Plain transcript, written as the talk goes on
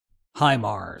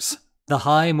HIMARS, the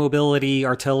High Mobility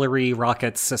Artillery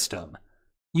Rocket System.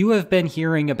 You have been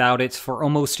hearing about it for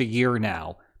almost a year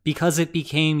now, because it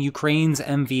became Ukraine's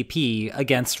MVP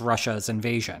against Russia's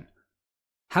invasion.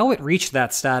 How it reached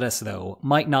that status, though,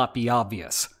 might not be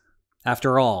obvious.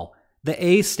 After all, the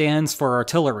A stands for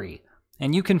artillery,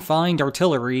 and you can find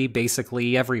artillery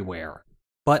basically everywhere.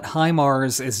 But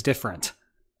HIMARS is different,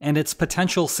 and its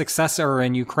potential successor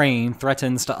in Ukraine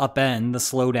threatens to upend the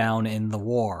slowdown in the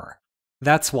war.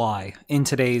 That's why, in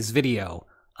today's video,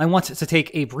 I want to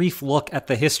take a brief look at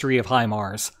the history of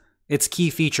HIMARS, its key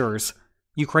features,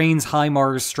 Ukraine's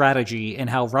HIMARS strategy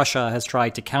and how Russia has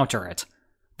tried to counter it,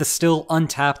 the still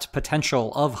untapped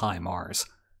potential of HIMARS,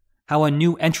 how a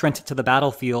new entrant to the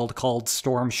battlefield called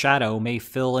Storm Shadow may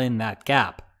fill in that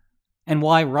gap, and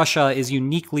why Russia is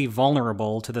uniquely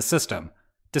vulnerable to the system,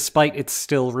 despite its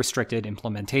still restricted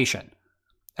implementation.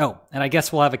 Oh, and I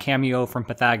guess we'll have a cameo from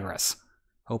Pythagoras.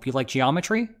 Hope you like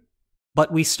geometry?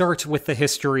 But we start with the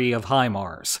history of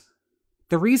HIMARS.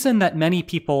 The reason that many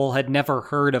people had never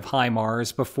heard of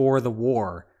HIMARS before the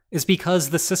war is because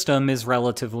the system is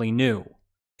relatively new.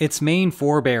 Its main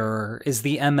forebearer is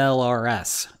the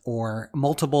GMLRS, or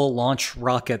Multiple Launch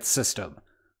Rocket System,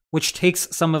 which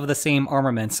takes some of the same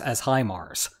armaments as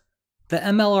HIMARS. The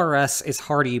GMLRS is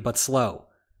hardy but slow.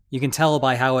 You can tell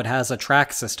by how it has a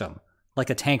track system, like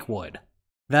a tank would.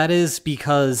 That is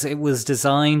because it was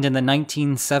designed in the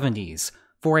 1970s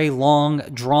for a long,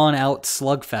 drawn-out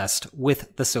slugfest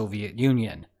with the Soviet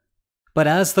Union. But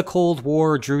as the Cold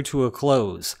War drew to a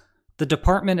close, the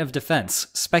Department of Defense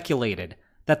speculated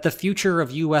that the future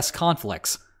of US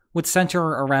conflicts would center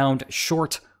around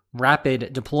short,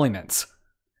 rapid deployments.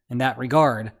 In that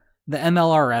regard, the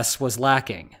GMLRS was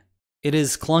lacking. It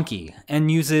is clunky and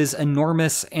uses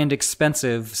enormous and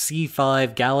expensive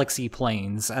C-5 Galaxy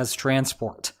planes as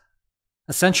transport.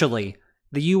 Essentially,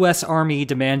 the US Army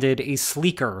demanded a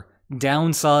sleeker,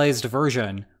 downsized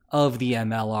version of the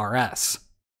GMLRS.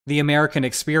 The American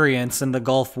experience in the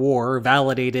Gulf War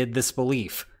validated this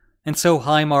belief, and so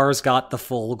HIMARS got the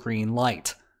full green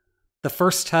light. The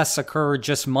first tests occurred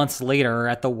just months later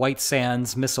at the White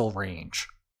Sands missile range.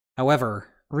 However,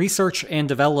 research and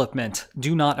development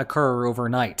do not occur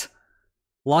overnight.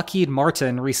 Lockheed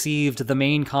Martin received the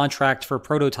main contract for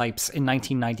prototypes in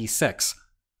 1996,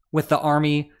 with the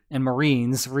Army and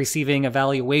Marines receiving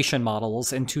evaluation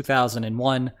models in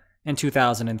 2001 and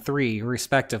 2003,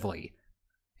 respectively.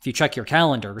 If you check your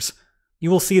calendars,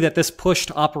 you will see that this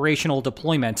pushed operational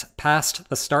deployment past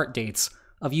the start dates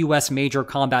of US major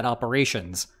combat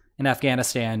operations in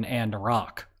Afghanistan and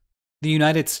Iraq. The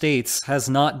United States has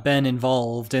not been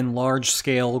involved in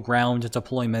large-scale ground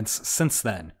deployments since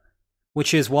then,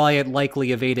 which is why it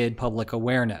likely evaded public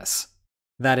awareness.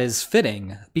 That is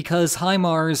fitting, because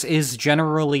HIMARS is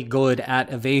generally good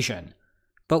at evasion,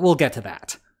 but we'll get to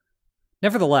that.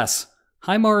 Nevertheless,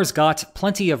 HIMARS got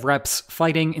plenty of reps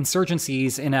fighting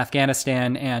insurgencies in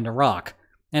Afghanistan and Iraq,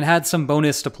 and had some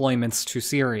bonus deployments to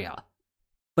Syria.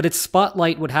 But its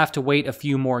spotlight would have to wait a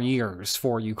few more years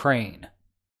for Ukraine.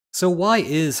 So why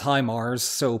is HIMARS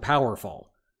so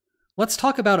powerful? Let's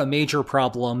talk about a major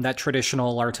problem that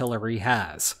traditional artillery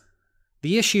has.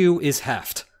 The issue is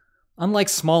heft. Unlike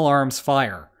small arms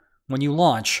fire, when you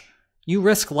launch, you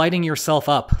risk lighting yourself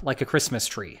up like a Christmas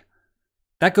tree.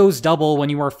 That goes double when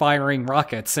you are firing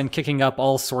rockets and kicking up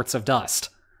all sorts of dust.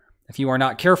 If you are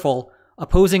not careful,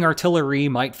 opposing artillery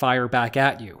might fire back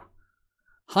at you.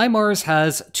 HIMARS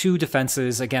has two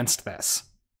defenses against this.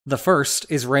 The first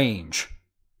is range.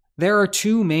 There are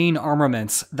two main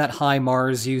armaments that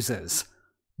HIMARS uses.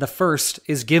 The first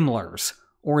is GMLRS,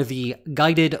 or the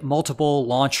Guided Multiple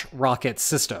Launch Rocket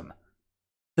System.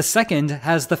 The second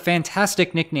has the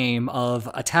fantastic nickname of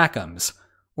ATACMS,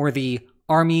 or the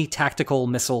Army Tactical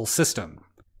Missile System.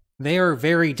 They are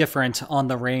very different on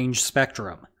the range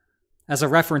spectrum. As a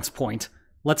reference point,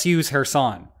 let's use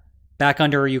Kherson, back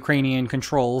under Ukrainian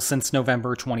control since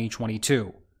November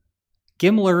 2022.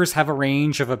 GMLRS have a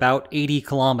range of about 80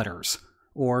 kilometers,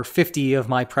 or 50 of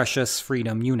my precious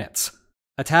freedom units.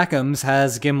 ATACMS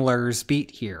has GMLRS beat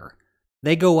here.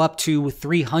 They go up to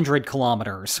 300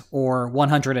 kilometers, or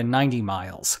 190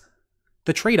 miles.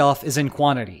 The trade-off is in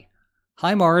quantity.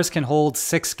 HIMARS can hold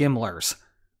 6 GMLRS.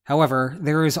 However,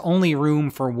 there is only room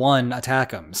for 1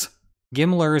 ATACMS.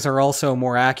 GMLRS are also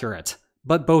more accurate,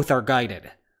 but both are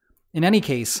guided. In any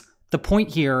case, the point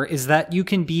here is that you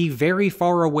can be very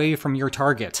far away from your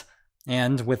target,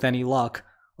 and, with any luck,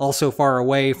 also far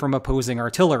away from opposing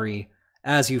artillery,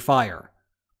 as you fire.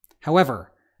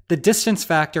 However, the distance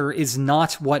factor is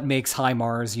not what makes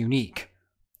HIMARS unique.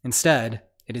 Instead,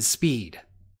 it is speed.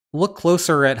 Look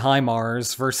closer at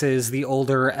HIMARS versus the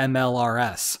older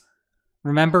MLRS.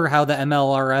 Remember how the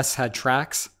MLRS had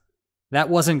tracks? That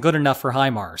wasn't good enough for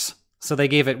HIMARS, so they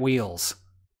gave it wheels.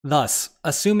 Thus,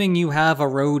 assuming you have a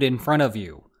road in front of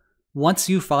you, once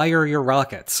you fire your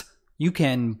rockets, you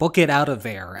can book it out of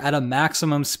there at a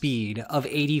maximum speed of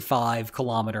 85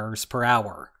 kilometers per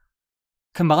hour.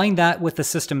 Combine that with the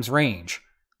system's range.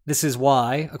 This is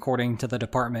why, according to the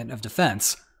Department of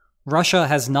Defense, Russia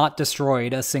has not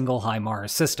destroyed a single HIMARS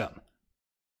system.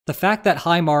 The fact that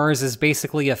HIMARS is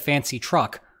basically a fancy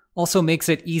truck also makes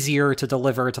it easier to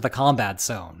deliver to the combat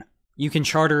zone. You can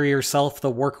charter yourself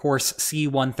the workhorse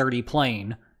C-130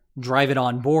 plane, drive it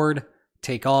on board,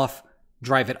 take off,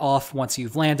 drive it off once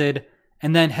you've landed,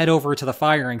 and then head over to the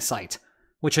firing site,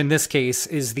 which in this case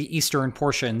is the eastern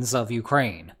portions of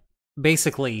Ukraine.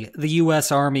 Basically, the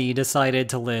US Army decided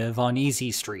to live on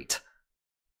Easy Street.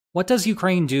 What does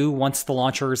Ukraine do once the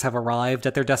launchers have arrived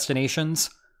at their destinations?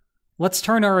 Let's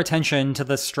turn our attention to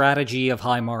the strategy of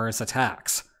HIMARS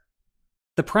attacks.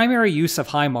 The primary use of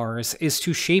HIMARS is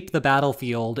to shape the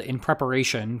battlefield in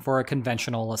preparation for a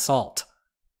conventional assault.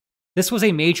 This was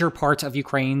a major part of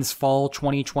Ukraine's fall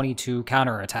 2022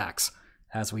 counterattacks,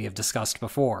 as we have discussed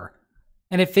before,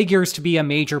 and it figures to be a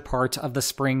major part of the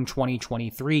spring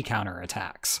 2023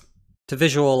 counterattacks. To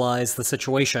visualize the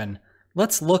situation,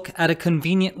 let's look at a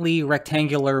conveniently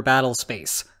rectangular battle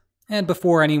space. And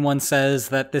before anyone says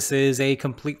that this is a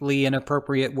completely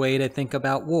inappropriate way to think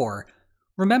about war,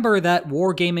 remember that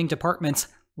wargaming departments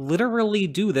literally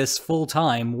do this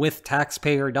full-time with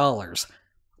taxpayer dollars,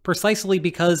 precisely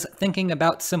because thinking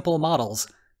about simple models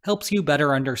helps you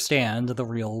better understand the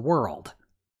real world.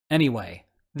 Anyway,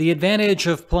 the advantage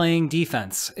of playing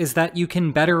defense is that you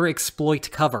can better exploit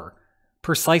cover,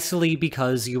 precisely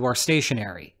because you are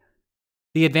stationary.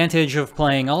 The advantage of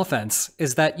playing offense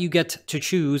is that you get to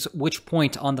choose which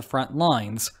point on the front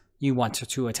lines you want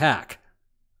to attack.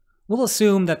 We'll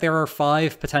assume that there are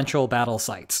 5 potential battle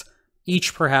sites,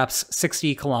 each perhaps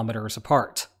 60 kilometers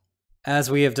apart.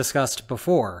 As we have discussed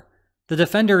before, the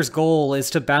defender's goal is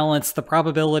to balance the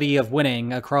probability of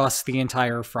winning across the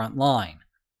entire front line.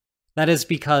 That is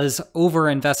because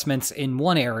overinvestments in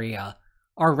one area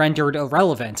are rendered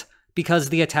irrelevant because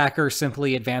the attacker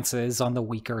simply advances on the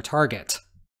weaker target.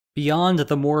 Beyond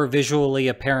the more visually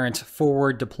apparent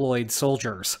forward-deployed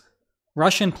soldiers,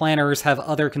 Russian planners have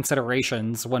other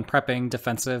considerations when prepping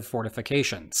defensive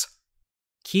fortifications.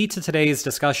 Key to today's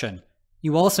discussion,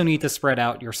 you also need to spread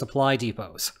out your supply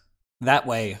depots. That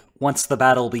way, once the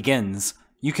battle begins,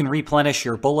 you can replenish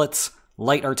your bullets,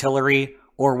 light artillery,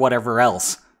 or whatever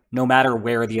else, no matter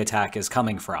where the attack is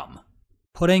coming from.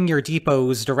 Putting your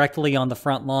depots directly on the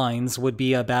front lines would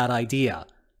be a bad idea,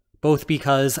 both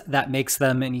because that makes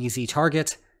them an easy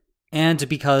target, and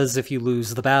because if you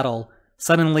lose the battle,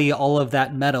 suddenly all of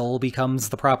that metal becomes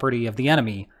the property of the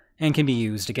enemy and can be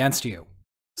used against you.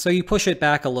 So you push it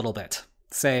back a little bit,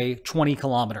 say 20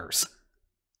 kilometers.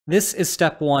 This is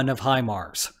step 1 of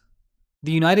HIMARS.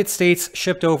 The United States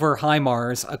shipped over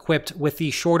HIMARS equipped with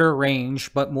the shorter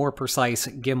range but more precise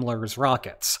GMLRS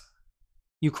rockets.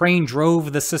 Ukraine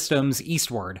drove the systems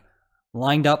eastward,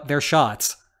 lined up their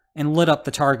shots, and lit up the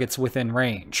targets within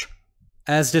range.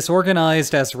 As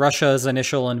disorganized as Russia's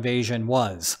initial invasion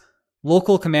was,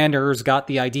 local commanders got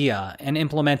the idea and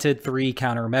implemented 3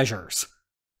 countermeasures.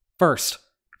 First,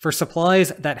 for supplies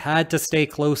that had to stay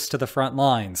close to the front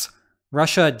lines,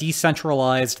 Russia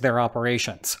decentralized their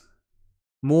operations.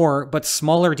 More but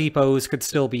smaller depots could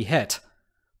still be hit,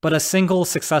 but a single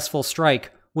successful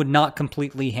strike would not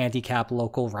completely handicap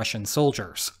local Russian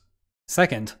soldiers.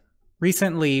 Second,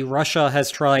 recently Russia has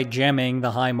tried jamming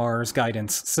the HIMARS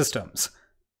guidance systems.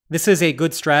 This is a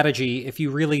good strategy if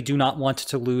you really do not want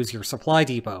to lose your supply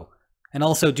depot, and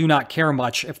also do not care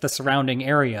much if the surrounding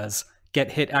areas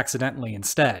get hit accidentally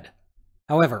instead.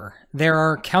 However, there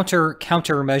are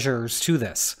countermeasures to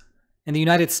this, and the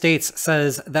United States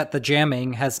says that the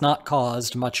jamming has not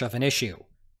caused much of an issue.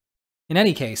 In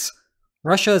any case,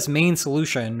 Russia's main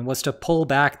solution was to pull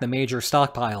back the major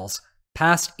stockpiles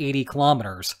past 80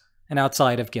 kilometers and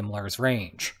outside of GMLRS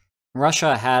range.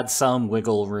 Russia had some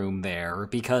wiggle room there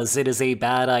because it is a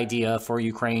bad idea for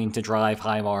Ukraine to drive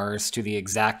HIMARS to the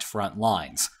exact front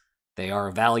lines. They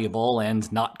are valuable and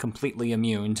not completely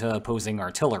immune to opposing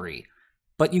artillery,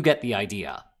 but you get the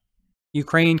idea.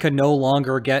 Ukraine could no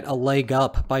longer get a leg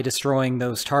up by destroying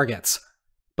those targets,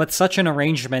 but such an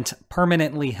arrangement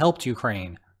permanently helped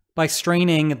Ukraine by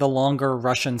straining the longer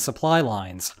Russian supply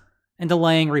lines and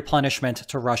delaying replenishment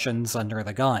to Russians under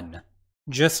the gun.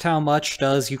 Just how much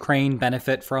does Ukraine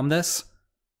benefit from this?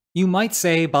 You might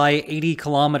say by 80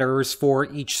 kilometers for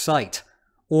each site,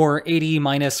 or 80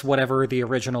 minus whatever the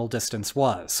original distance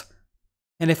was.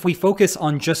 And if we focus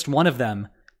on just one of them,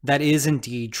 that is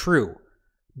indeed true,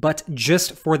 but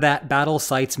just for that battle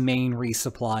site's main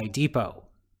resupply depot.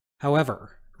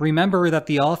 However, remember that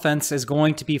the offense is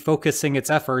going to be focusing its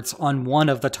efforts on one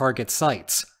of the target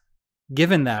sites.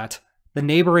 Given that, the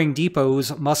neighboring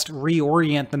depots must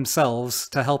reorient themselves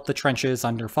to help the trenches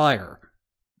under fire.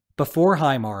 Before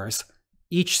HIMARS,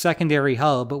 each secondary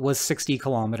hub was 60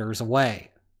 kilometers away.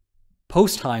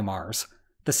 Post-HIMARS,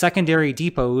 the secondary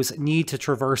depots need to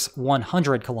traverse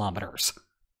 100 kilometers.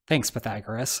 Thanks,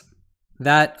 Pythagoras.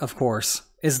 That, of course,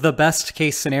 is the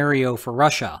best-case scenario for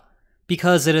Russia,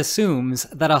 because it assumes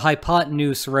that a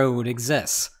hypotenuse road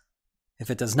exists. If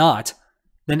it does not,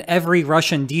 then every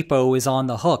Russian depot is on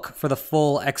the hook for the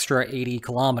full extra 80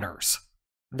 kilometers.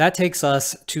 That takes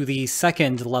us to the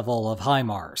second level of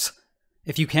HIMARS.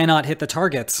 If you cannot hit the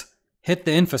targets, hit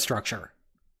the infrastructure.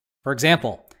 For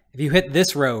example, if you hit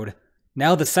this road,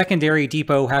 now the secondary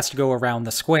depot has to go around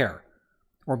the square.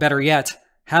 Or better yet,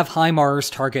 have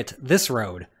HIMARS target this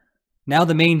road. Now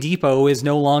the main depot is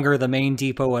no longer the main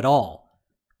depot at all.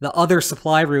 The other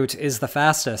supply route is the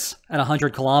fastest at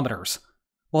 100 kilometers,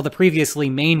 while the previously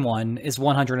main one is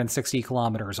 160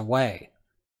 kilometers away.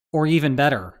 Or even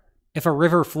better, if a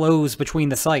river flows between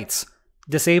the sites,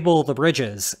 disable the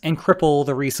bridges and cripple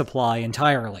the resupply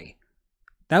entirely.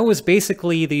 That was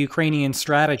basically the Ukrainian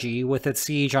strategy with its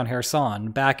siege on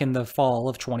Kherson back in the fall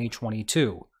of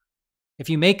 2022. If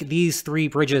you make these 3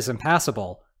 bridges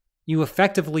impassable, you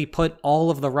effectively put all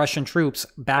of the Russian troops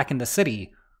back in the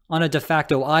city on a de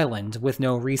facto island with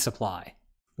no resupply.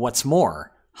 What's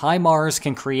more, HIMARS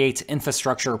can create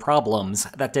infrastructure problems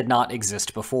that did not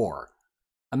exist before.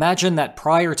 Imagine that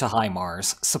prior to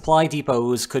HIMARS, supply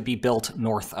depots could be built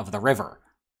north of the river.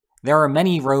 There are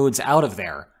many roads out of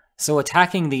there, so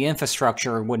attacking the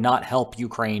infrastructure would not help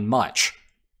Ukraine much.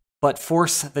 But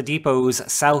force the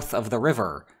depots south of the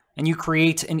river, and you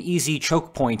create an easy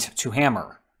choke point to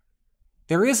hammer.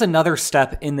 There is another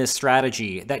step in this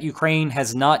strategy that Ukraine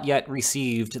has not yet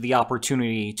received the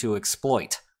opportunity to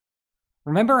exploit.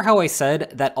 Remember how I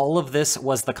said that all of this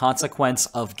was the consequence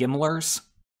of GMLRS?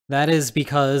 That is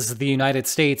because the United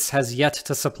States has yet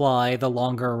to supply the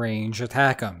longer-range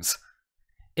ATACMS.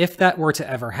 If that were to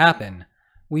ever happen,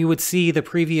 we would see the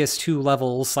previous 2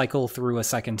 levels cycle through a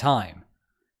second time.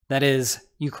 That is,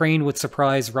 Ukraine would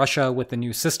surprise Russia with the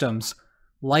new systems,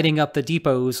 lighting up the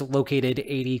depots located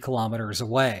 80 kilometers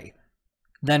away.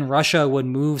 Then Russia would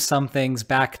move some things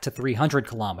back to 300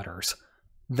 kilometers,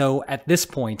 though at this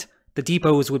point, the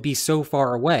depots would be so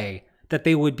far away that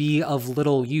they would be of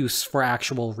little use for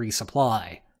actual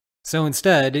resupply. So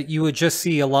instead, you would just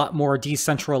see a lot more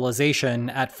decentralization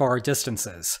at far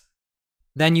distances.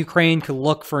 Then Ukraine could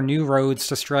look for new roads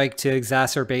to strike to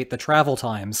exacerbate the travel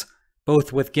times,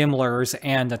 both with GMLRS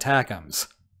and ATACMS.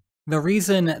 The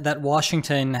reason that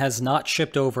Washington has not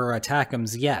shipped over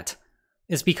ATACMS yet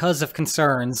is because of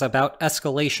concerns about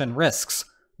escalation risks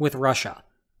with Russia.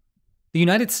 The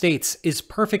United States is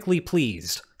perfectly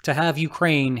pleased to have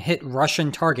Ukraine hit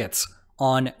Russian targets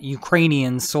on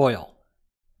Ukrainian soil.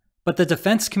 But the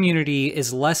defense community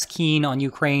is less keen on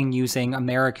Ukraine using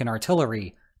American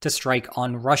artillery to strike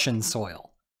on Russian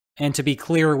soil. And to be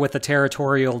clear with the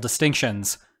territorial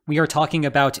distinctions, we are talking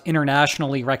about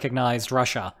internationally recognized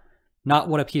Russia, not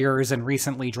what appears in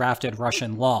recently drafted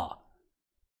Russian law.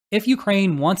 If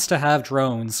Ukraine wants to have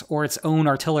drones or its own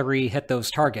artillery hit those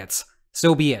targets,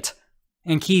 so be it,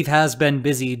 and Kyiv has been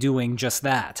busy doing just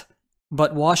that.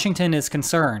 But Washington is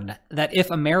concerned that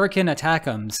if American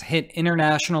ATACMS hit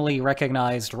internationally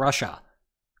recognized Russia,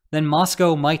 then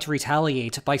Moscow might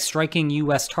retaliate by striking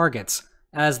US targets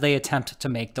as they attempt to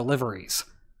make deliveries.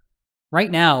 Right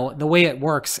now, the way it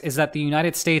works is that the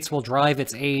United States will drive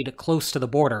its aid close to the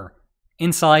border,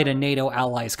 inside a NATO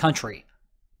ally's country.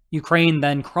 Ukraine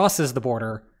then crosses the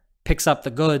border, picks up the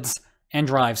goods, and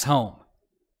drives home.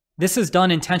 This is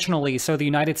done intentionally so the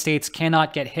United States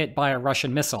cannot get hit by a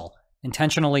Russian missile,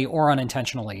 intentionally or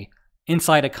unintentionally,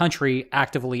 inside a country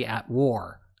actively at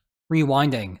war.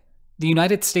 Rewinding, the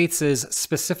United States'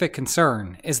 specific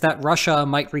concern is that Russia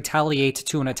might retaliate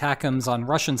to an ATACMS on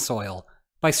Russian soil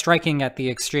by striking at the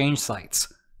exchange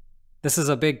sites. This is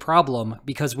a big problem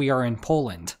because we are in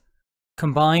Poland.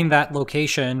 Combine that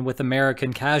location with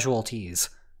American casualties,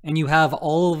 and you have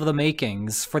all of the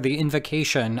makings for the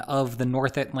invocation of the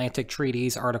North Atlantic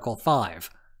Treaty's Article 5,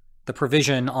 the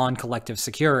provision on collective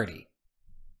security.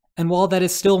 And while that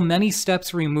is still many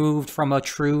steps removed from a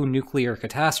true nuclear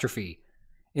catastrophe,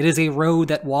 it is a road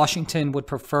that Washington would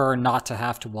prefer not to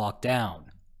have to walk down.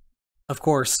 Of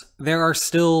course, there are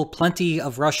still plenty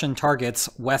of Russian targets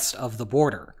west of the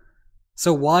border.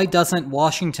 So why doesn't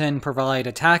Washington provide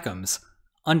ATACMS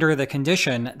under the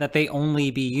condition that they only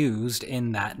be used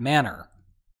in that manner?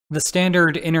 The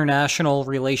standard international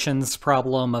relations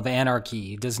problem of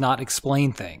anarchy does not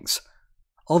explain things.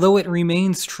 Although it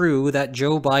remains true that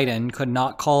Joe Biden could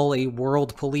not call a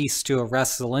world police to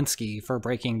arrest Zelensky for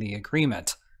breaking the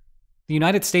agreement, the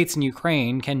United States and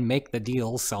Ukraine can make the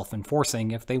deal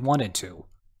self-enforcing if they wanted to.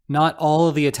 Not all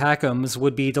of the ATACMS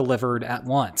would be delivered at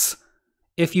once.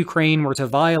 If Ukraine were to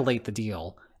violate the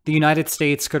deal, the United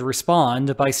States could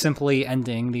respond by simply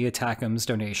ending the ATACMS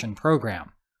donation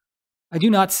program. I do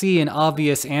not see an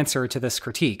obvious answer to this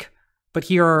critique, but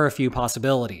here are a few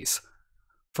possibilities.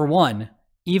 For one,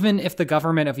 even if the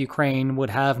government of Ukraine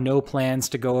would have no plans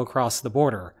to go across the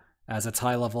border, as its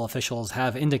high-level officials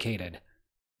have indicated,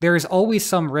 there is always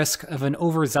some risk of an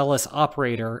overzealous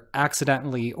operator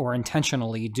accidentally or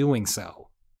intentionally doing so.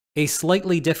 A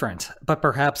slightly different, but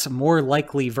perhaps more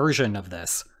likely version of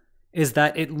this, is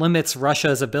that it limits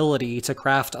Russia's ability to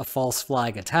craft a false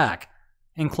flag attack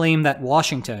and claim that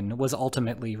Washington was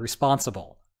ultimately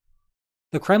responsible.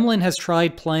 The Kremlin has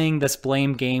tried playing this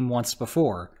blame game once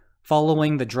before,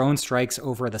 following the drone strikes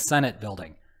over the Senate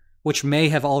building, which may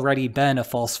have already been a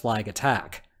false flag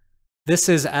attack. This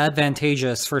is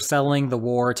advantageous for selling the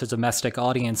war to domestic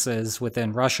audiences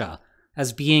within Russia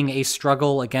as being a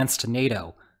struggle against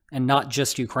NATO, and not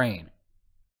just Ukraine.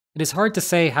 It is hard to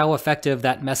say how effective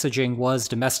that messaging was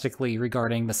domestically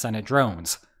regarding the Senate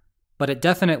drones, but it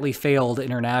definitely failed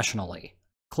internationally.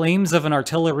 Claims of an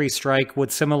artillery strike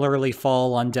would similarly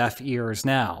fall on deaf ears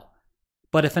now.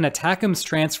 But if an ATACMS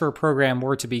transfer program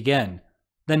were to begin,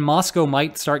 then Moscow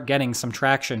might start getting some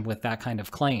traction with that kind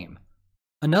of claim.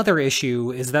 Another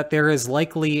issue is that there is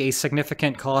likely a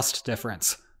significant cost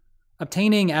difference.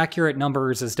 Obtaining accurate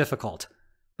numbers is difficult,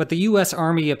 but the US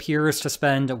Army appears to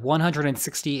spend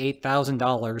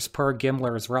 $168,000 per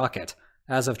GMLRS rocket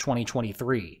as of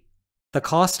 2023. The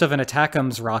cost of an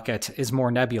ATACMS rocket is more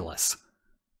nebulous.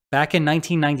 Back in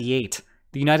 1998,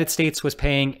 the United States was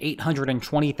paying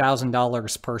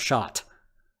 $820,000 per shot.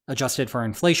 Adjusted for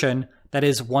inflation, that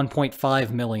is $1.5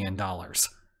 million.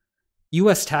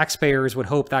 US taxpayers would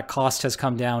hope that cost has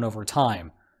come down over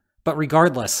time, but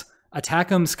regardless,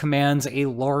 ATACMS commands a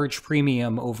large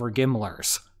premium over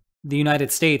GMLRS. The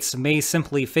United States may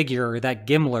simply figure that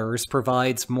GMLRS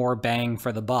provides more bang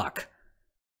for the buck.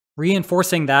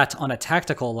 Reinforcing that on a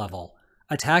tactical level,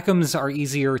 ATACMS are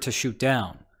easier to shoot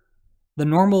down. The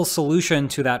normal solution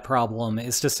to that problem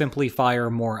is to simply fire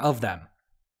more of them.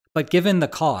 But given the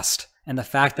cost, and the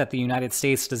fact that the United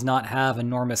States does not have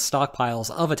enormous stockpiles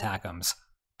of ATACMS,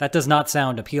 that does not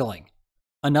sound appealing.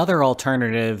 Another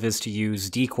alternative is to use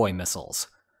decoy missiles.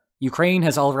 Ukraine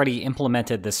has already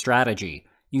implemented this strategy,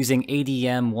 using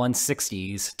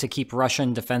ADM-160s to keep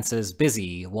Russian defenses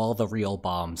busy while the real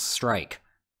bombs strike.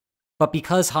 But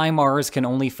because HIMARS can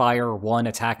only fire one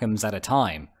ATACMS at a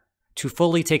time, to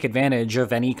fully take advantage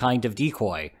of any kind of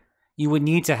decoy, you would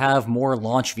need to have more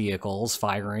launch vehicles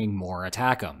firing more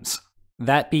ATACMS.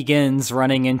 That begins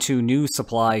running into new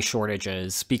supply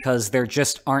shortages because there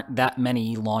just aren't that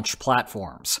many launch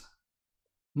platforms.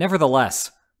 Nevertheless,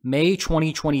 May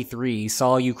 2023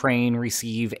 saw Ukraine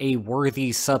receive a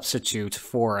worthy substitute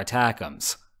for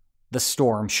ATACMS, the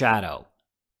Storm Shadow.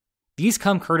 These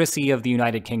come courtesy of the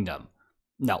United Kingdom.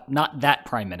 No, not that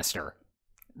Prime Minister.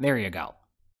 There you go.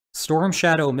 Storm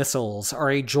Shadow missiles are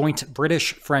a joint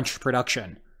British-French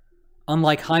production.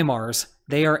 Unlike HIMARS,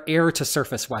 they are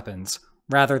air-to-surface weapons,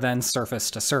 rather than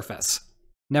surface-to-surface.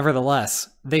 Nevertheless,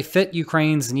 they fit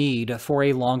Ukraine's need for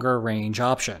a longer-range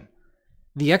option.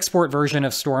 The export version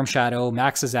of Storm Shadow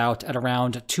maxes out at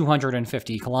around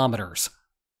 250 kilometers.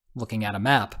 Looking at a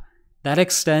map, that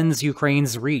extends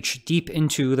Ukraine's reach deep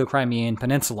into the Crimean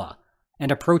Peninsula,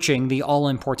 and approaching the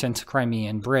all-important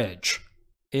Crimean Bridge.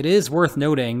 It is worth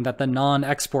noting that the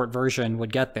non-export version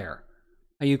would get there.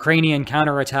 A Ukrainian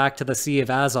counterattack to the Sea of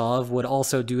Azov would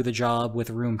also do the job with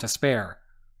room to spare.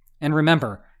 And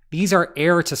remember, these are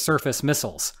air-to-surface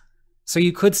missiles, so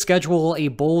you could schedule a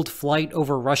bold flight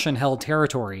over Russian-held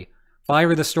territory,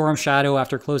 fire the Storm Shadow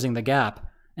after closing the gap,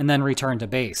 and then return to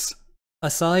base.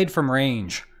 Aside from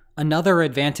range, another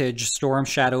advantage Storm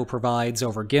Shadow provides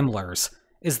over GMLRS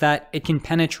is that it can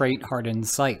penetrate hardened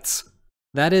sites.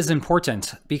 That is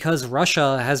important because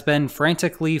Russia has been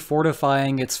frantically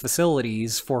fortifying its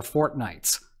facilities for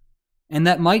fortnights. And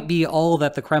that might be all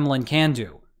that the Kremlin can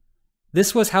do.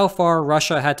 This was how far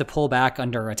Russia had to pull back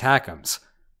under ATACMS.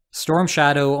 Storm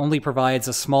Shadow only provides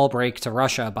a small break to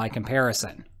Russia by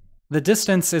comparison. The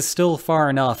distance is still far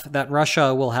enough that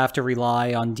Russia will have to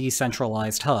rely on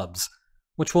decentralized hubs,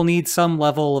 which will need some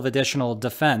level of additional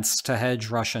defense to hedge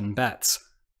Russian bets.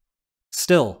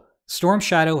 Still, Storm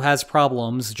Shadow has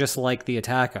problems just like the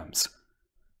ATACMS.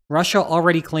 Russia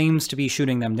already claims to be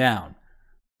shooting them down.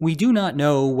 We do not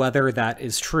know whether that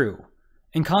is true.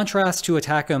 In contrast to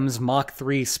ATACMS Mach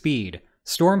 3 speed,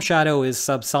 Storm Shadow is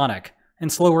subsonic, and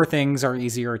slower things are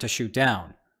easier to shoot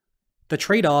down. The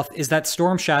trade-off is that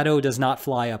Storm Shadow does not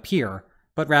fly up here,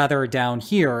 but rather down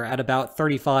here at about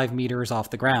 35 meters off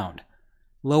the ground.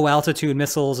 Low-altitude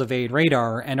missiles evade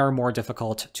radar and are more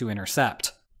difficult to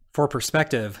intercept. For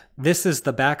perspective, this is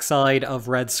the backside of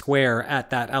Red Square at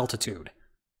that altitude.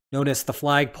 Notice the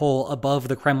flagpole above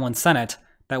the Kremlin Senate,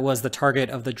 that was the target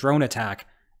of the drone attack,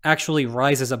 actually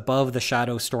rises above the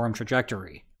Shadow Storm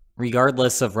trajectory.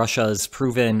 Regardless of Russia's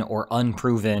proven or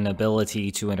unproven ability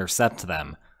to intercept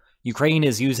them, Ukraine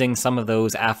is using some of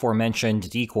those aforementioned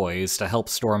decoys to help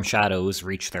Storm Shadows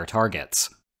reach their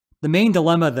targets. The main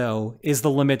dilemma, though, is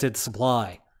the limited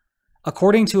supply.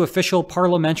 According to official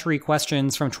parliamentary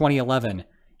questions from 2011,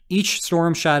 each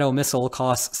Storm Shadow missile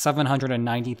costs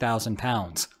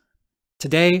 £790,000.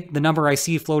 Today, the number I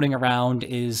see floating around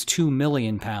is £2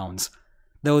 million,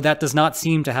 though that does not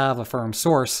seem to have a firm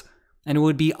source, and it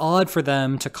would be odd for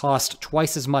them to cost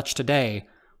twice as much today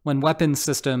when weapons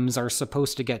systems are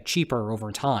supposed to get cheaper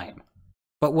over time.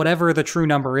 But whatever the true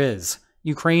number is,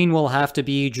 Ukraine will have to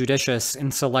be judicious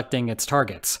in selecting its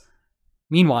targets.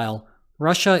 Meanwhile,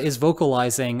 Russia is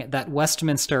vocalizing that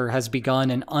Westminster has begun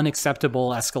an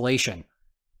unacceptable escalation,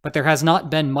 but there has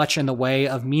not been much in the way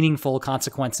of meaningful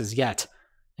consequences yet,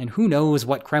 and who knows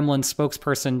what Kremlin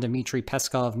spokesperson Dmitry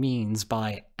Peskov means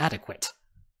by adequate.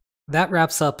 That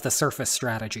wraps up the surface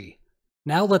strategy.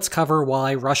 Now let's cover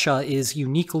why Russia is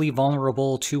uniquely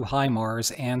vulnerable to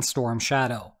HIMARS and Storm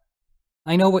Shadow.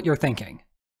 I know what you're thinking.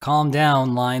 Calm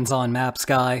down, lines on maps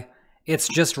guy. It's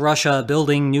just Russia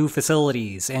building new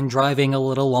facilities and driving a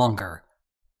little longer.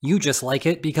 You just like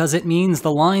it because it means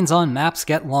the lines on maps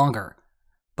get longer.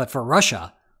 But for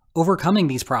Russia, overcoming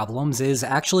these problems is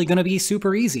actually going to be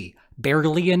super easy,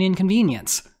 barely an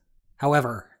inconvenience.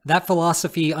 However, that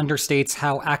philosophy understates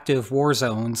how active war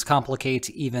zones complicate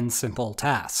even simple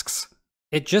tasks.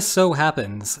 It just so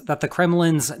happens that the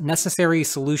Kremlin's necessary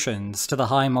solutions to the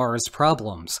HIMARS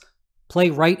problems play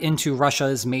right into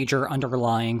Russia's major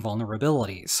underlying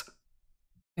vulnerabilities.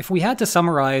 If we had to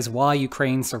summarize why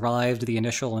Ukraine survived the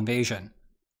initial invasion,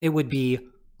 it would be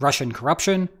Russian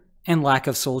corruption and lack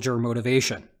of soldier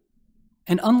motivation.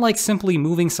 And unlike simply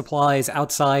moving supplies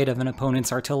outside of an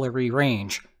opponent's artillery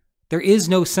range, there is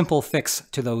no simple fix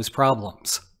to those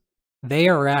problems. They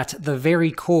are at the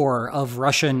very core of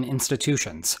Russian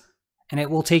institutions, and it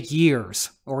will take years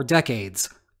or decades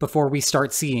before we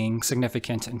start seeing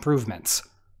significant improvements.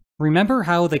 Remember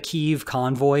how the Kyiv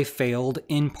convoy failed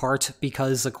in part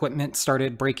because equipment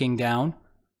started breaking down?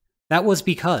 That was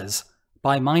because,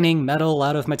 by mining metal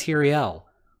out of materiel,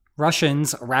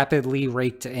 Russians rapidly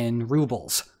raked in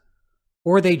rubles.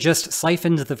 Or they just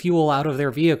siphoned the fuel out of their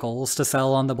vehicles to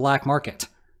sell on the black market.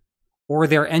 Or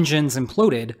their engines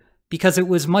imploded because it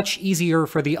was much easier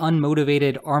for the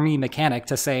unmotivated army mechanic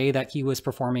to say that he was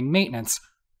performing maintenance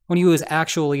when he was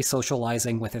actually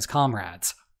socializing with his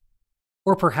comrades.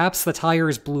 Or perhaps the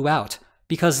tires blew out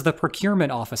because the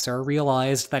procurement officer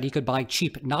realized that he could buy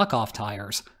cheap knockoff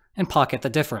tires and pocket the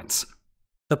difference.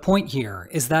 The point here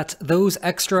is that those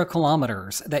extra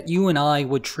kilometers that you and I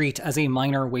would treat as a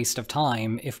minor waste of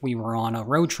time if we were on a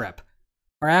road trip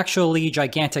are actually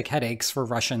gigantic headaches for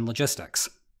Russian logistics.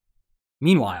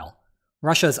 Meanwhile,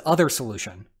 Russia's other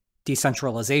solution,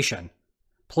 decentralization,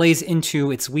 plays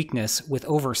into its weakness with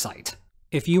oversight.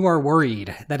 If you are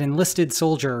worried that enlisted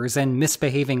soldiers and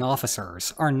misbehaving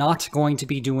officers are not going to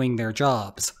be doing their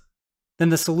jobs, then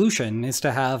the solution is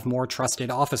to have more trusted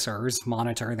officers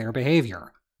monitor their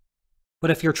behavior. But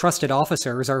if your trusted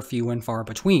officers are few and far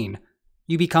between,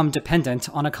 you become dependent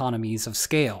on economies of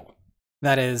scale.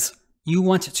 That is, you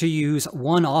want to use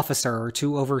one officer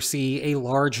to oversee a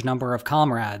large number of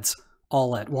comrades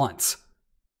all at once.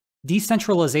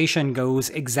 Decentralization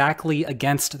goes exactly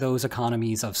against those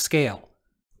economies of scale.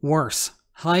 Worse,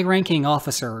 high-ranking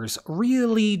officers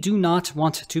really do not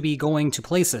want to be going to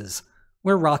places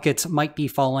where rockets might be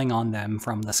falling on them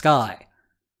from the sky.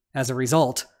 As a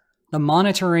result, the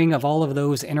monitoring of all of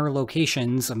those inner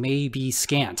locations may be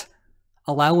scant,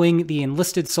 allowing the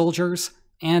enlisted soldiers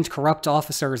and corrupt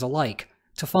officers alike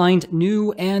to find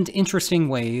new and interesting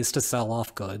ways to sell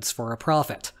off goods for a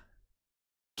profit.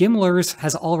 GMLRS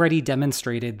has already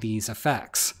demonstrated these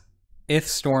effects. If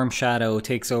Storm Shadow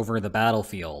takes over the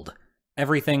battlefield,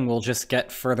 everything will just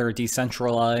get further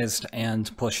decentralized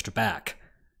and pushed back,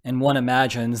 and one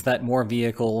imagines that more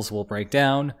vehicles will break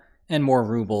down, and more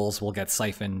rubles will get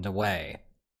siphoned away.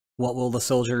 What will the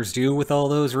soldiers do with all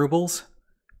those rubles?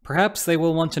 Perhaps they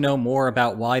will want to know more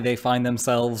about why they find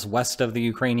themselves west of the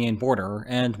Ukrainian border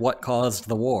and what caused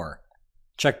the war.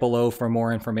 Check below for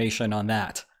more information on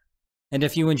that. And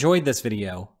if you enjoyed this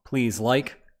video, please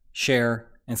like,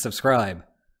 share, and subscribe,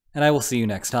 and I will see you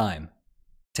next time.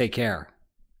 Take care.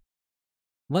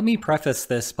 Let me preface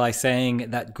this by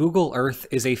saying that Google Earth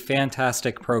is a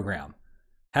fantastic program.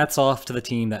 Hats off to the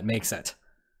team that makes it.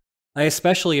 I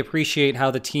especially appreciate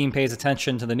how the team pays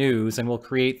attention to the news and will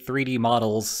create 3D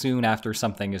models soon after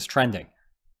something is trending.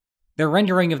 Their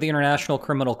rendering of the International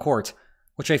Criminal Court,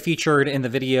 which I featured in the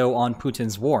video on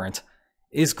Putin's warrant,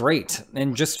 is great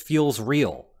and just feels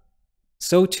real.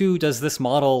 So too does this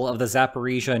model of the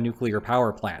Zaporizhzhia nuclear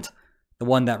power plant, the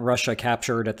one that Russia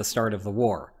captured at the start of the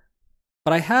war.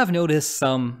 But I have noticed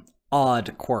some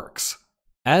odd quirks.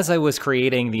 As I was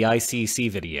creating the ICC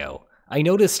video, I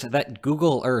noticed that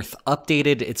Google Earth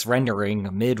updated its rendering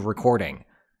mid-recording.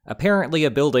 Apparently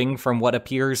a building from what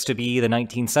appears to be the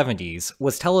 1970s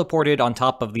was teleported on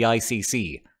top of the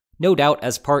ICC, no doubt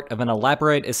as part of an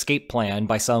elaborate escape plan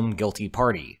by some guilty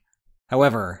party.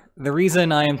 However, the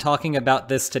reason I am talking about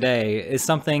this today is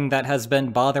something that has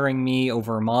been bothering me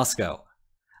over Moscow.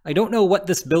 I don't know what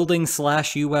this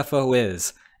building/UFO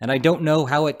is, and I don't know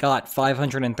how it got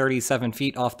 537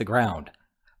 feet off the ground.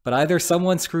 But either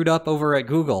someone screwed up over at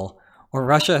Google, or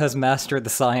Russia has mastered the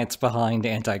science behind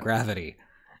anti-gravity.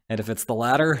 And if it's the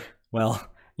latter, well,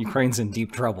 Ukraine's in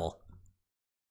deep trouble.